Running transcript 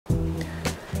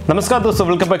नमस्कार दोस्तों,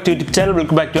 welcome back to YouTube channel,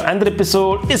 welcome back to another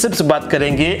episode. इस episode बात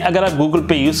करेंगे अगर आप गूगल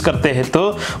पे यूज करते हैं तो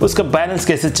उसका बैलेंस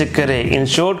कैसे चेक करें। इन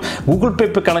शॉर्ट, गूगल पे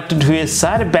पे कनेक्टेड हुए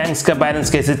सारे बैंक्स का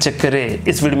बैलेंस कैसे चेक करें।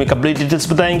 इस वीडियो में कंप्लीट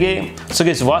डिटेल्स बताएंगे। So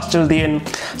guys, watch till the end,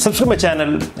 subscribe my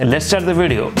channel, let's start the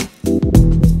video.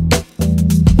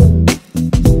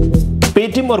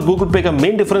 Paytm और गूगल पे का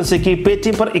मेन डिफरेंस है कि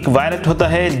पेटीएम पर एक वॉलेट होता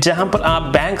है जहां पर आप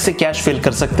बैंक से कैश फिल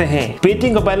कर सकते हैं।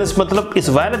 पेटीएम का बैलेंस मतलब इस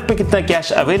वॉलेट पे कितना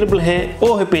कैश अवेलेबल है,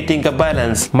 वो है पेटीएम का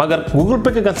बैलेंस। मगर गूगल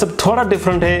पे का कंसेप्ट थोड़ा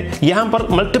डिफरेंट है। यहाँ पर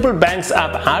मल्टीपल बैंक्स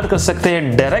आप ऐड कर सकते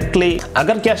हैं डायरेक्टली।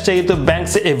 अगर कैश चाहिए तो बैंक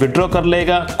से विड्रॉ कर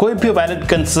लेगा। कोई भी वॉलेट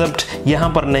कंसेप्ट यहाँ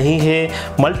पर नहीं है।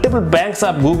 मल्टीपल बैंक्स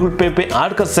आप गूगल पे पे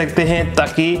ऐड कर सकते हैं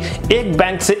ताकि एक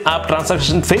बैंक से आप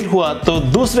ट्रांजैक्शन फेल हुआ तो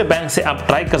दूसरे बैंक से आप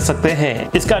ट्राई कर सकते हैं।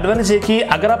 इसका एडवांटेज है कि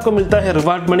अगर आपको मिलता है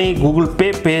रिवार्ड मनी गूगल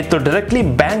पे पे तो डायरेक्टली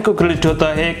बैंक को क्रेडिट होता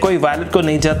है, कोई वॉलेट को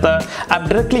नहीं जाता। आप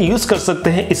डायरेक्टली यूज कर सकते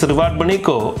हैं इस रिवार्ड मनी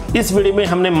को। इस वीडियो में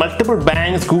हमने मल्टीपल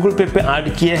बैंक्स गूगल पे पे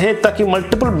ऐड किए हैं ताकि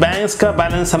मल्टीपल बैंक्स का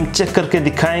बैलेंस हम चेक करके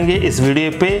दिखाएंगे इस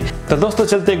वीडियो पे। तो दोस्तों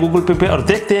चलते हैं गूगल पे पे और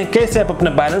देखते हैं कैसे आप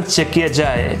अपना बैलेंस चेक किया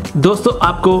जाए। दोस्तों,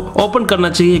 आपको ओपन करना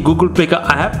चाहिए गूगल पे का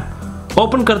ऐप।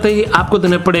 ओपन करते ही आपको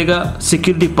देना पड़ेगा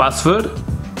सिक्योरिटी पासवर्ड।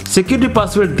 सिक्योरिटी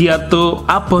पासवर्ड दिया तो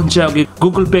आप पहुंच जाओगे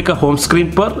गूगल पे का होम स्क्रीन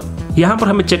पर। यहाँ पर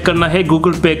हमें चेक करना है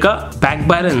गूगल पे का बैंक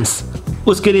बैलेंस।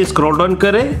 उसके लिए स्क्रॉल डाउन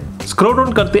करें। स्क्रॉल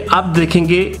डाउन करते आप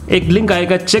देखेंगे एक लिंक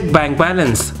आएगा चेक बैंक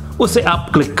बैलेंस, उसे आप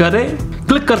क्लिक करें।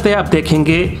 क्लिक करते हैं आप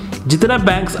देखेंगे जितना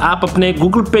बैंक्स आप अपने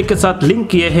गूगल पे के साथ लिंक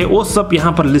किए हैं वो सब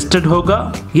यहाँ पर लिस्टेड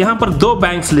होगा। यहाँ पर 2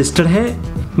 बैंक्स लिस्टेड है।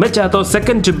 मैं चाहता हूँ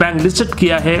सेकंड जो बैंक लिस्टेड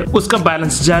किया है उसका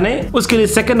बैलेंस जाने। उसके लिए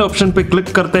सेकंड ऑप्शन पे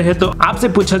क्लिक करते हैं तो आपसे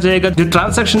पूछा जाएगा जो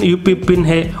ट्रांजैक्शन यूपी पिन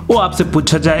है वो आपसे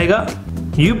पूछा जाएगा।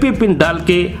 यूपी पिन डाल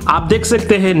के आप देख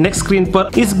सकते हैं नेक्स्ट स्क्रीन पर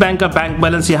इस बैंक का बैंक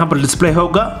बैलेंस यहाँ पर डिस्प्ले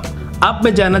होगा। अब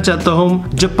मैं जानना चाहता हूँ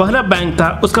जो पहला बैंक था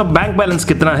उसका बैंक बैलेंस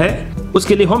कितना है।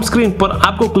 उसके लिए होम स्क्रीन पर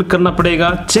आपको क्लिक करना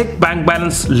पड़ेगा चेक बैंक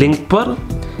बैलेंस लिंक पर।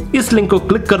 इस लिंक को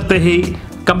क्लिक करते ही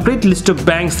complete list of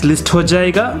banks list हो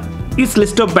जाएगा। इस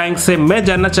लिस्ट ऑफ बैंक से मैं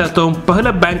जानना चाहता हूँ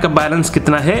पहला बैंक का बैलेंस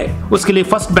कितना है। उसके लिए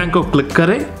फर्स्ट बैंक को क्लिक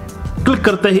करें। क्लिक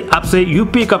करते ही आपसे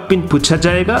यूपीआई का पिन पूछा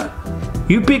जाएगा।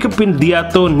 यूपीआई का पिन दिया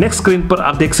तो नेक्स्ट स्क्रीन पर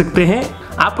आप देख सकते हैं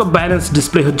आपका बैलेंस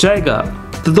डिस्प्ले हो जाएगा।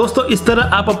 तो दोस्तों, इस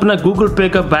तरह आप अपना गूगल पे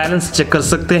का बैलेंस चेक कर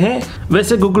सकते हैं।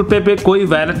 वैसे गूगल पे पे कोई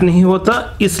वॉलेट नहीं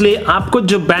होता, इसलिए आपको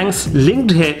जो बैंक्स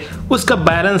लिंक्ड है उसका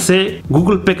बैलेंस है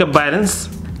गूगल पे का बैलेंस।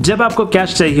 जब आपको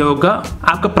कैश चाहिए होगा,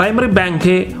 आपका प्राइमरी बैंक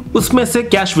है उसमें से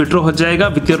कैश विड्रॉ हो जाएगा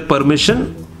विथ योर परमिशन।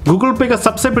 गूगल पे का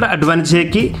सबसे बड़ा एडवांटेज है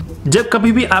कि जब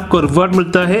कभी भी आपको रिवॉर्ड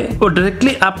मिलता है वो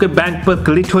डायरेक्टली आपके बैंक पर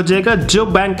क्रेडिट हो जाएगा। जो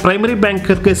बैंक प्राइमरी बैंक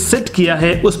करके सेट किया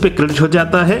है उस पर क्रेडिट हो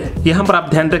जाता है। यहाँ पर आप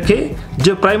ध्यान रखें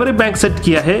जो प्राइमरी बैंक सेट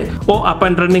किया है वो अप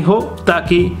एंड रनिंग हो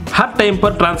ताकि हर टाइम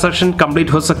पर ट्रांजैक्शन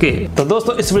कंप्लीट हो सके। तो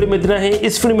दोस्तों, इस वीडियो में इतना ही।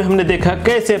 इस वीडियो में हमने देखा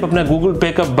कैसे आप अपना गूगल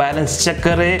पे का बैलेंस चेक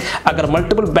करें। अगर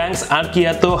मल्टीपल बैंक्स ऐड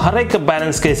किया तो हर एक का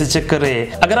बैलेंस कैसे चेक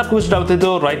करें। अगर आपको कुछ डाउट है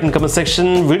तो right in comment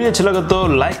section. Video अच्छा लगा तो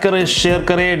लाइक करें, शेयर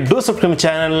करें, do subscribe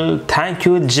channel. Thank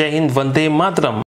you. जय हिंद, वंदे मातरम।